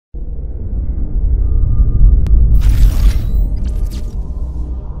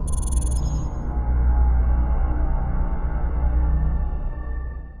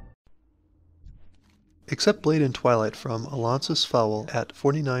Accept blade in Twilight from ALONSUS FAOL at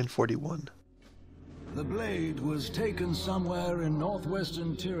 4941. The blade was taken somewhere in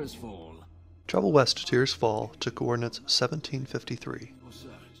northwestern TIRISFAL. Travel west to TYR'S FALL to coordinates 1753.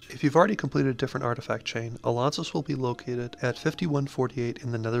 If you've already completed a different artifact chain, ALONSUS will be located at 5148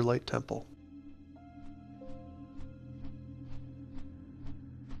 in the NETHERLIGHT Temple.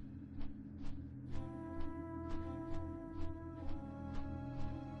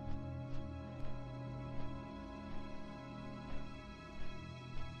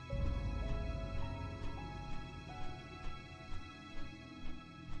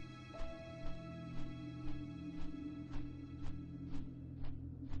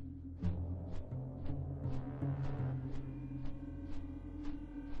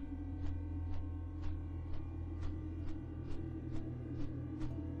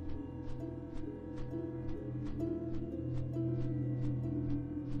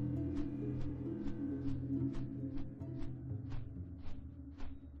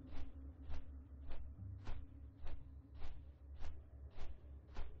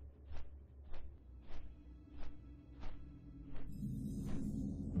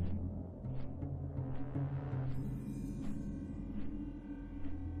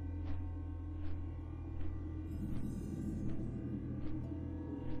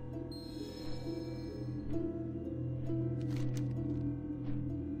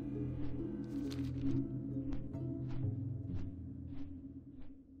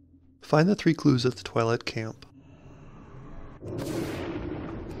 Find the 3 clues at the Twilight Camp.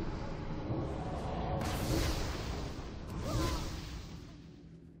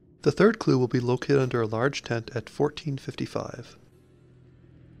 The 3rd clue will be located under a large tent at 1455.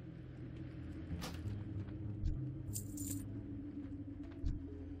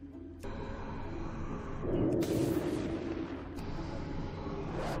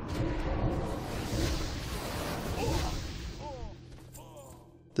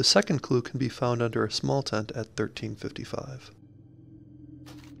 The 2nd clue can be found under a small tent at 1355.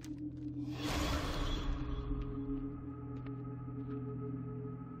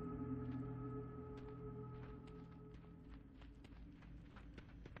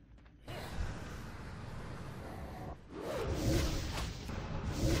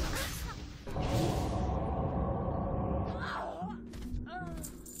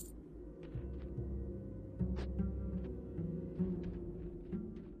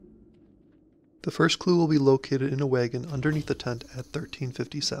 The 1st clue will be located in a wagon underneath the tent at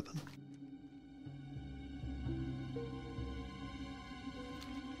 1357.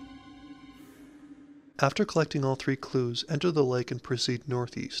 After collecting all 3 clues, enter the lake and proceed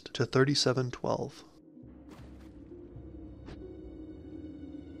northeast to 3712.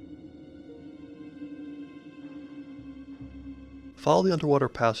 Follow the underwater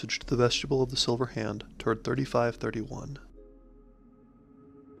passage to the vestibule of the Silver Hand toward 3531.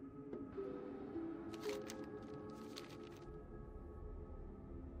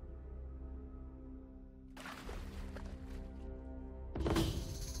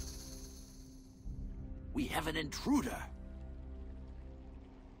 We have an intruder.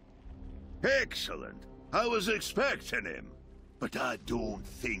 Excellent. I was expecting him, but I don't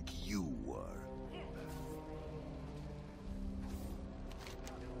think you were.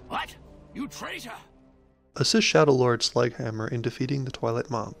 What? You traitor! Assist Shadow Lord SLAGHAMMER in defeating the Twilight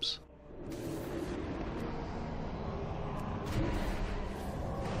mobs.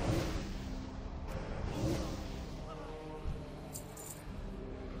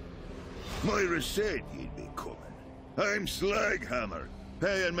 Moira said you'd be coming. I'm SLAGHAMMER,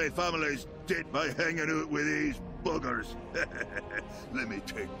 paying my family's debt by hanging out with these buggers. Let me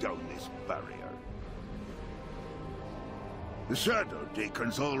take down this barrier. The Shadow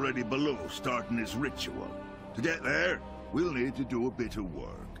Deacon's already below starting his ritual. To get there, we'll need to do a bit of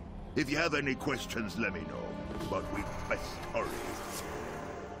work. If you have any questions, let me know, but we'd best hurry.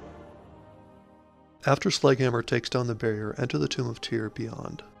 After SLAGHAMMER takes down the barrier, enter the Tomb of Tyr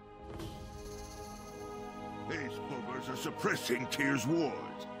beyond. These buggers are suppressing Tyr's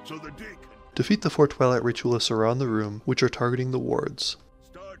wards, so the Deacon... Defeat the 4 Twilight Ritualists around the room, which are targeting the wards.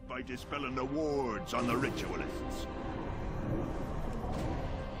 Start by dispelling the wards on the Ritualists.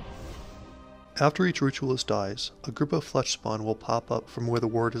 After each Ritualist dies, a group of flesh spawn will pop up from where the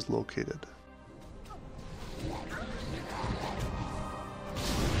ward is located.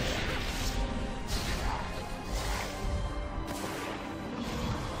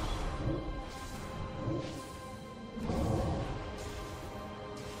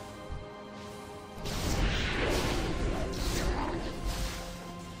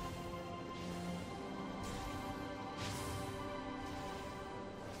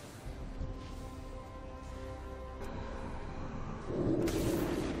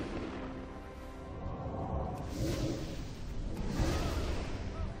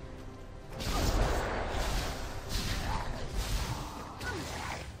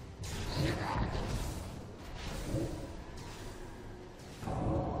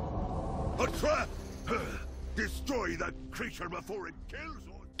 A trap! Destroy that creature before it kills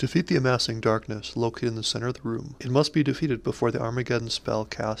us! Defeat the amassing darkness located in the center of the room. It must be defeated before the Armageddon spell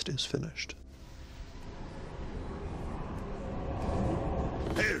cast is finished.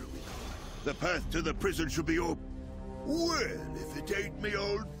 Here we go. The path to the prison should be open. Well, if it ain't me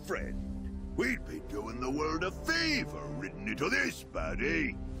old friend, we'd be doing the world a favor ridden into this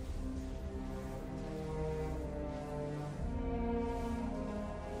body.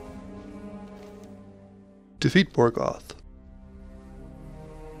 Defeat Morgoth.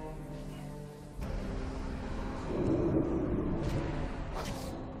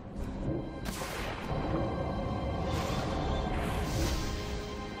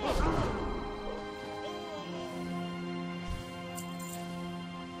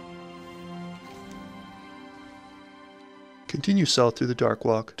 Continue south through the Dark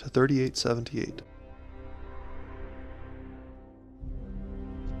Walk to 3878.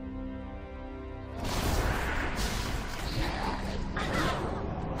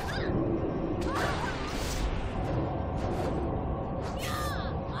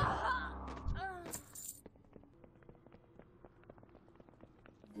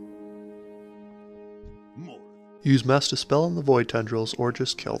 Use Mass Dispel on the Void Tendrils or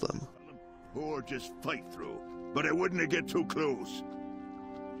just kill them. Or just fight through, but I wouldn't get too close.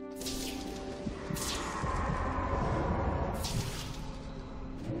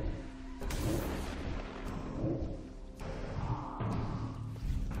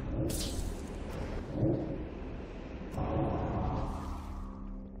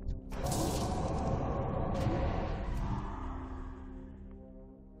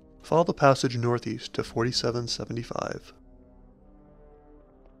 Follow the passage northeast to 4775.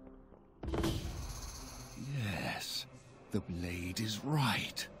 Yes, the blade is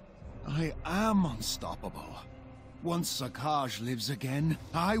right. I am unstoppable. Once Sakaj lives again,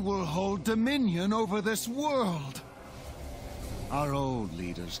 I will hold dominion over this world. Our old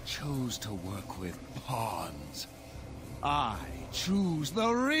leaders chose to work with pawns. I choose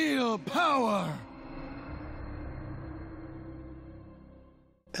the real power!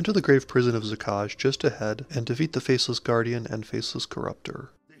 Enter the grave prison of Sakaj just ahead and defeat the Faceless Guardian and Faceless Corruptor.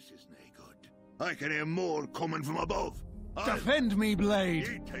 This is nae good. I can hear more coming from above. Defend me,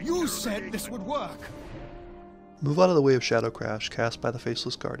 Blade! You said this would work! Move out of the way of Shadow Crash cast by the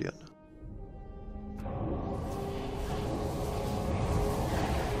Faceless Guardian.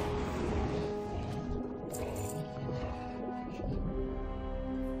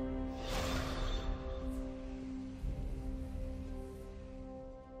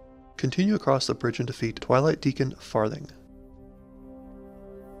 Continue across the bridge and defeat Twilight Deacon Farthing.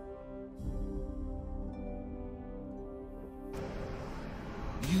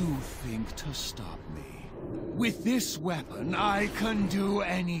 You think to stop me. With this weapon, I can do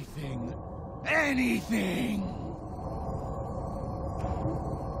anything. Anything!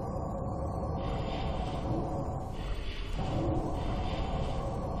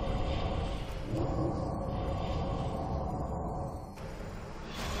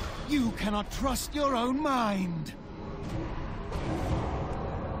 You cannot trust your own mind!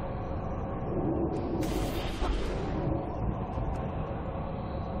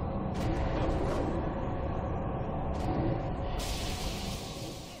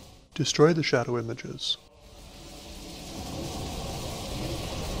 Destroy the shadow images.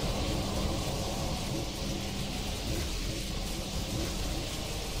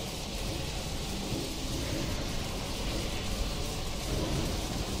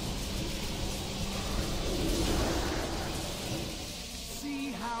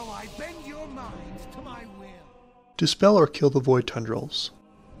 See how I bend your mind to my will. Dispel or kill the Void Tendrils.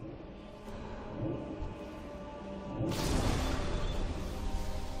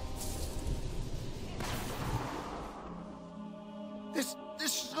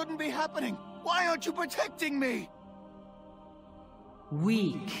 This shouldn't be happening. Why aren't you protecting me?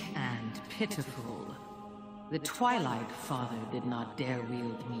 Weak and pitiful. The Twilight Father did not dare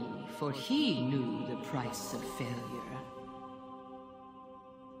wield me, for he knew the price of failure.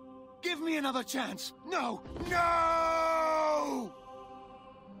 Give me another chance. No! No!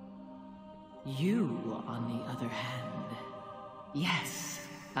 You, on the other hand, yes,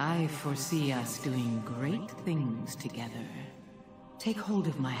 I foresee us doing great things together. Take hold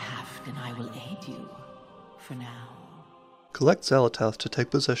of my haft and I will aid you, for now. Collect XALA'TATH to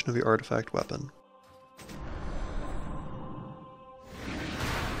take possession of your artifact weapon.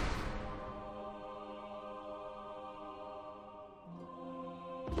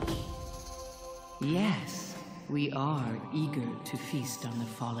 Yes, we are eager to feast on the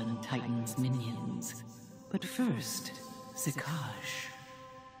fallen Titan's minions. But first, Sakaj.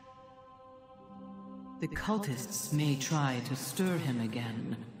 The cultists may try to stir him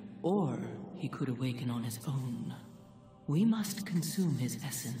again, or he could awaken on his own. We must consume his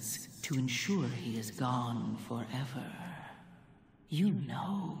essence to ensure he is gone forever. You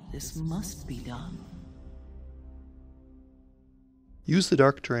know this must be done. Use the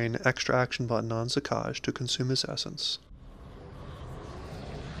Dark Drain extra action button on Zakaj to consume his essence.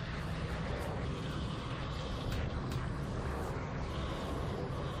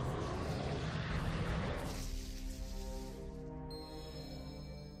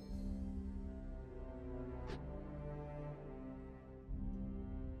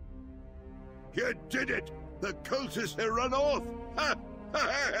 You did it! The cultists have run off!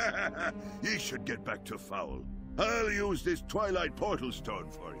 Ha! Ye should get back to Foul. I'll use this Twilight Portal Stone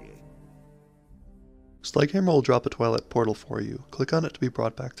for ye. Slaghammer will drop a Twilight Portal for you. Click on it to be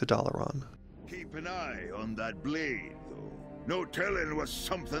brought back to Dalaran. Keep an eye on that blade, though. No telling what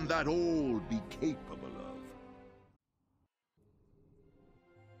something that old be capable of.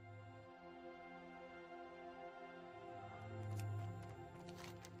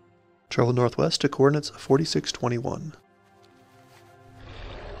 Travel northwest to coordinates 4621.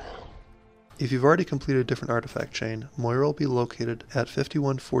 If you've already completed a different artifact chain, Moira will be located at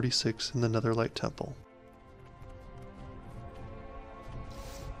 5146 in the Netherlight Temple.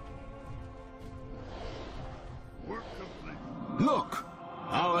 Look!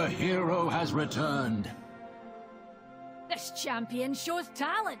 Our hero has returned. This champion shows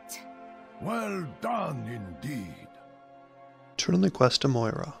talent. Well done, indeed. Turn in the quest to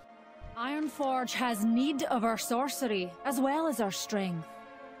Moira. Ironforge has need of our sorcery, as well as our strength.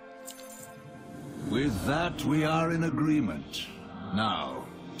 With that, we are in agreement. Now,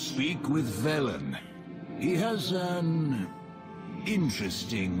 speak with Velen. He has an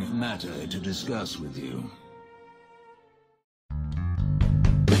interesting matter to discuss with you.